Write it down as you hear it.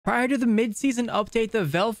Prior to the mid-season update, the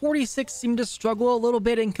Vel 46 seemed to struggle a little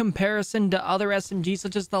bit in comparison to other SMGs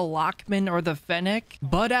such as the Lockman or the Fennec.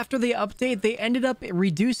 But after the update, they ended up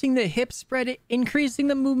reducing the hip spread, increasing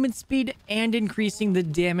the movement speed, and increasing the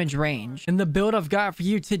damage range. And the build I've got for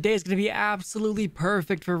you today is going to be absolutely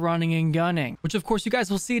perfect for running and gunning, which of course you guys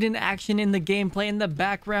will see it in action in the gameplay in the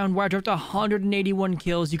background where I dropped 181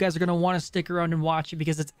 kills. You guys are going to want to stick around and watch it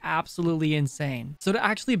because it's absolutely insane. So to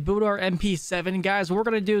actually build our MP7, guys, what we're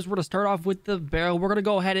going to do is we're going to start off with the barrel. We're going to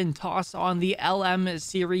go ahead and toss on the LM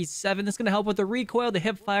Series 7. This is going to help with the recoil, the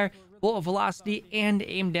hip fire, bullet velocity, and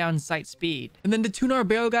aim down sight speed. And then to tune our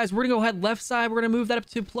barrel, guys, we're gonna go ahead left side. We're gonna move that up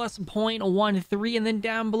to plus 0.13, and then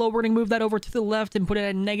down below we're gonna move that over to the left and put it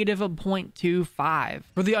at negative 0.25.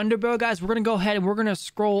 For the underbarrel, guys, we're gonna go ahead and we're gonna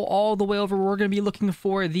scroll all the way over. We're gonna be looking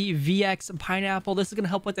for the VX pineapple. This is gonna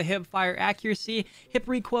help with the hip fire accuracy, hip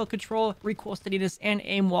recoil control, recoil steadiness, and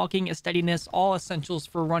aim walking steadiness, all essentials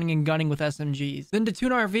for running and gunning with SMGs. Then to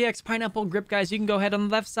tune our VX pineapple grip, guys, you can go ahead on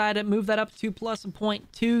the left side and move that up to plus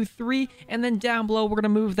 0.23, and then down below we're going to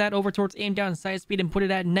move that over towards aim down sight speed and put it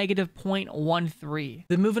at negative 0.13.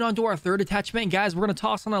 Then moving on to our third attachment, guys, we're going to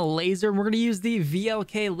toss on a laser. We're going to use the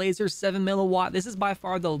VLK laser 7 milliwatt. This is by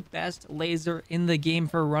far the best laser in the game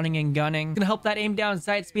for running and gunning. It's going to help that aim down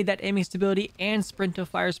sight speed, that aiming stability, and sprint to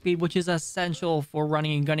fire speed, which is essential for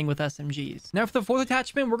running and gunning with SMGs. Now for the fourth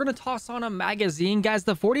attachment, we're going to toss on a magazine. Guys,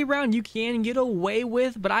 the 40 round you can get away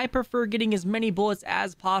with, but I prefer getting as many bullets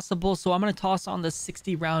as possible, so I'm going to toss on the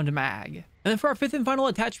 60 round mag. And then for our fifth and final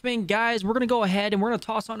attachment, guys, we're going to go ahead and we're going to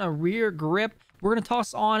toss on a rear grip. We're going to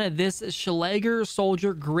toss on this Schlager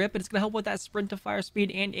Soldier grip. And it's going to help with that sprint to fire speed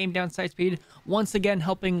and aim down sight speed. Once again,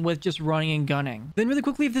 helping with just running and gunning. Then really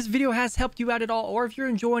quickly, if this video has helped you out at all, or if you're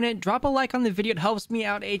enjoying it, drop a like on the video. It helps me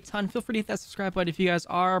out a ton. Feel free to hit that subscribe button if you guys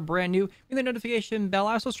are brand new. Ring the notification bell.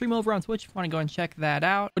 I also stream over on Twitch if you want to go and check that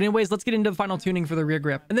out. But anyways, let's get into the final tuning for the rear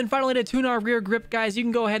grip. And then finally, to tune our rear grip, guys, you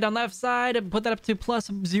can go ahead on left side and put that up to plus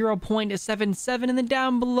 0.77. And then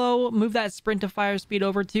down below, move that sprint to fire speed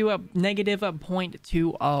over to a negative 0.20.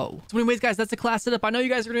 So anyways, guys, that's the class setup. I know you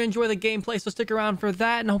guys are going to enjoy the gameplay, so stick around for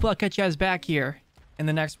that, and hopefully I'll catch you guys back here in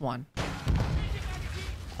the next one.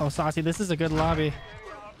 Oh, Saucy, this is a good lobby.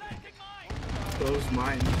 Close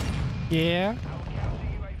mine. Yeah.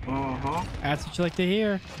 Uh-huh. That's what you like to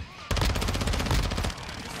hear.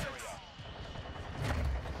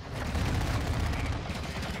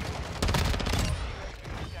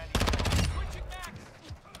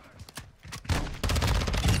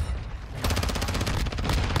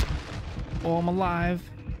 Oh, I'm alive.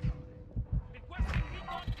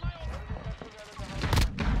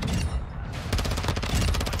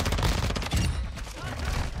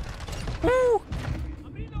 Woo!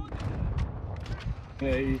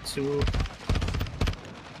 Mw2.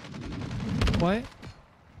 What?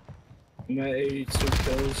 Mw2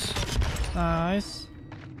 kills. Nice.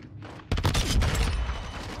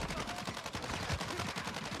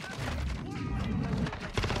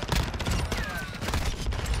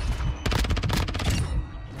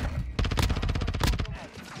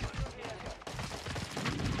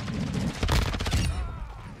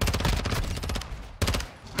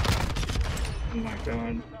 Oh my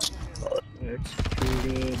god.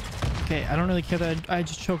 Executed. Okay, I don't really care that I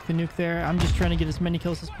just choked the nuke there. I'm just trying to get as many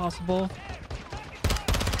kills as possible.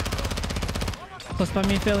 Plus, by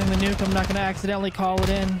me failing the nuke, I'm not going to accidentally call it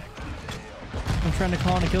in. I'm trying to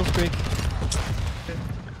call in a kill streak.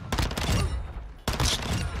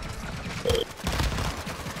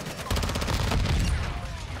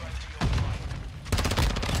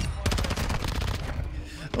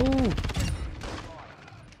 Oh.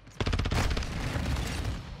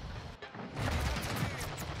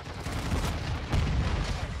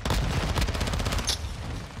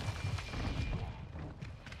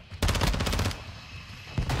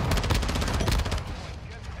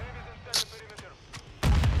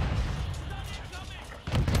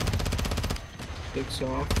 Sticks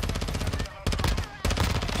off.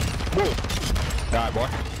 Whoa. Die, boy.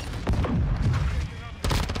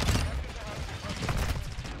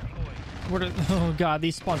 What are, oh god,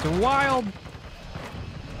 these spawns are wild.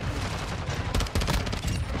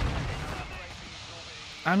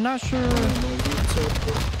 I'm not sure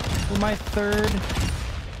what my third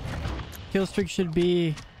kill streak should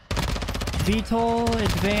be. VTOL,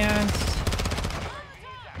 advanced.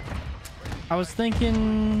 I was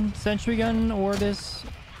thinking sentry gun or this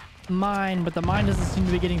mine, but the mine doesn't seem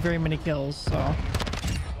to be getting very many kills, so.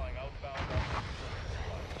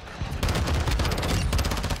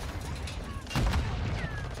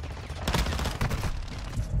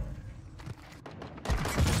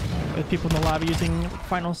 With people in the lobby using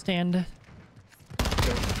final stand.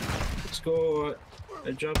 Okay. go.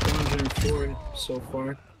 I dropped 104 so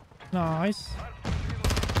far. Nice.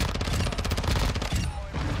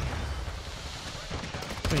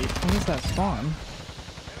 Wait, when does that spawn?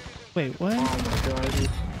 Wait, what? Oh my god,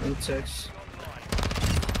 insects.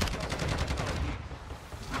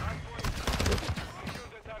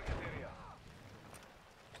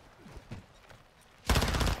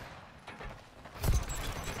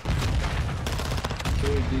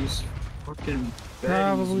 Dude, these fucking baddies,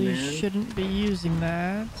 Probably man. shouldn't be using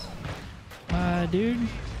that. Dude.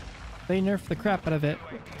 They nerfed the crap out of it.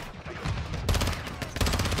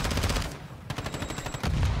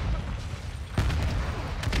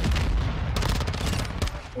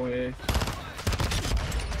 Boy.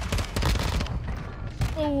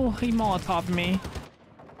 Oh, he Molotov'd me.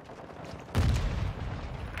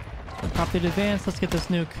 Pop the advance. Let's get this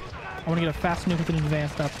nuke. I want to get a fast nuke with an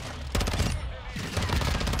advanced up.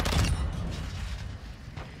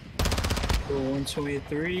 Go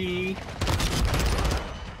 123.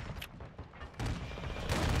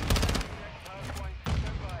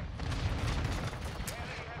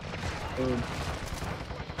 Oh.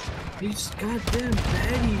 These goddamn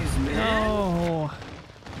baddies, man. No.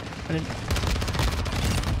 I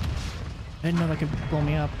didn't know that could blow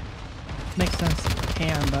me up. Makes sense. It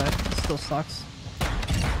can, but it still sucks.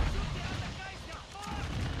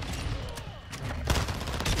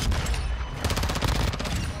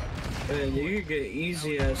 Man, you could get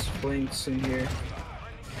easy ass flanks in here.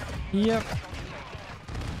 Yep.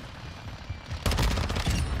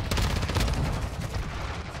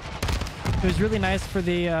 It was really nice for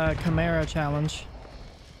the Chimera challenge.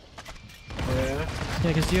 Yeah.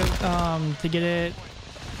 Yeah, because you to get it,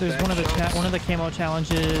 there's Back one shots. of the camo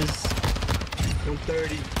challenges.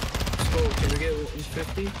 130. Let's go. Can we get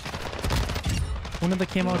 150? One of the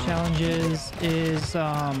camo challenges is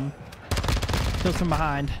kills from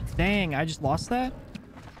behind. Dang, I just lost that.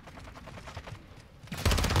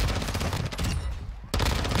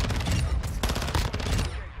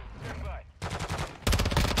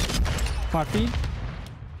 Quad feed.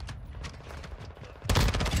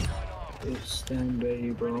 Stand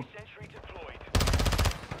ready, bro.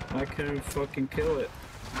 I couldn't fucking kill it.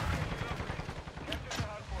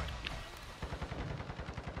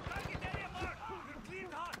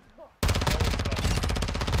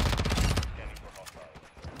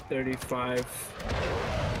 $35.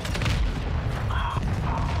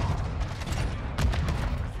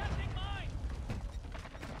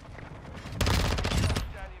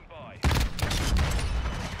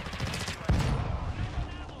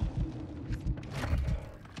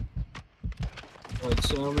 Alright,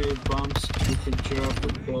 so how many bombs we can drop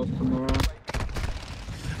with the Chimera?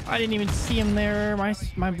 I didn't even see him there.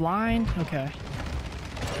 My blind. Okay.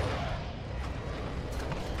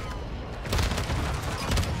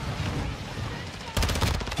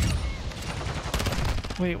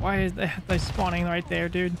 Wait, why is they spawning right there,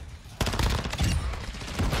 dude?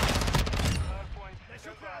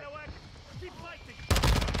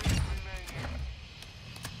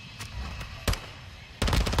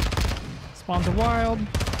 Spawns are wild.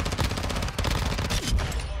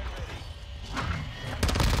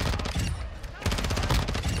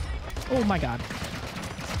 Oh my god.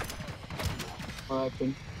 What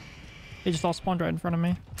happened? They just all spawned right in front of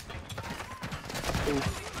me.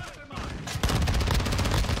 Oof.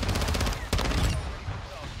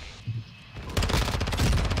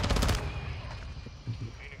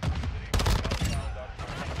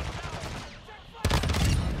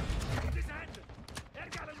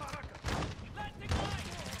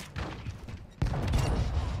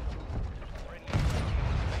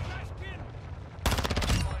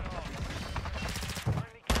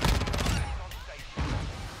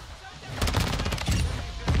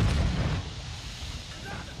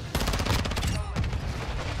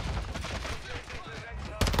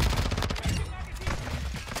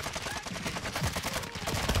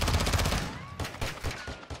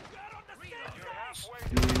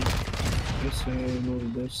 Just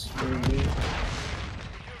move this for a bit.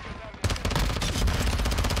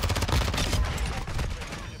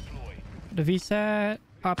 The VSAT,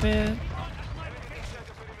 pop it.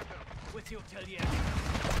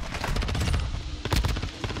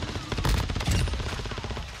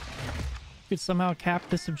 Could somehow cap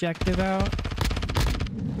this objective out.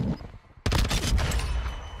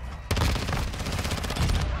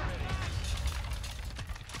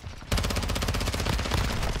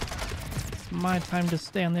 It's my time to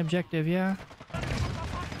stay on the objective, yeah.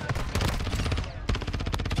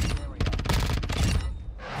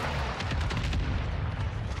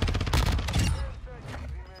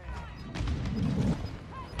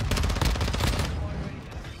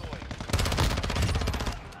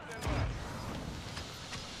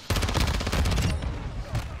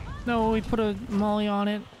 No, we put a molly on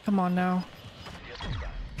it. Come on now.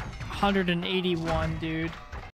 181, dude.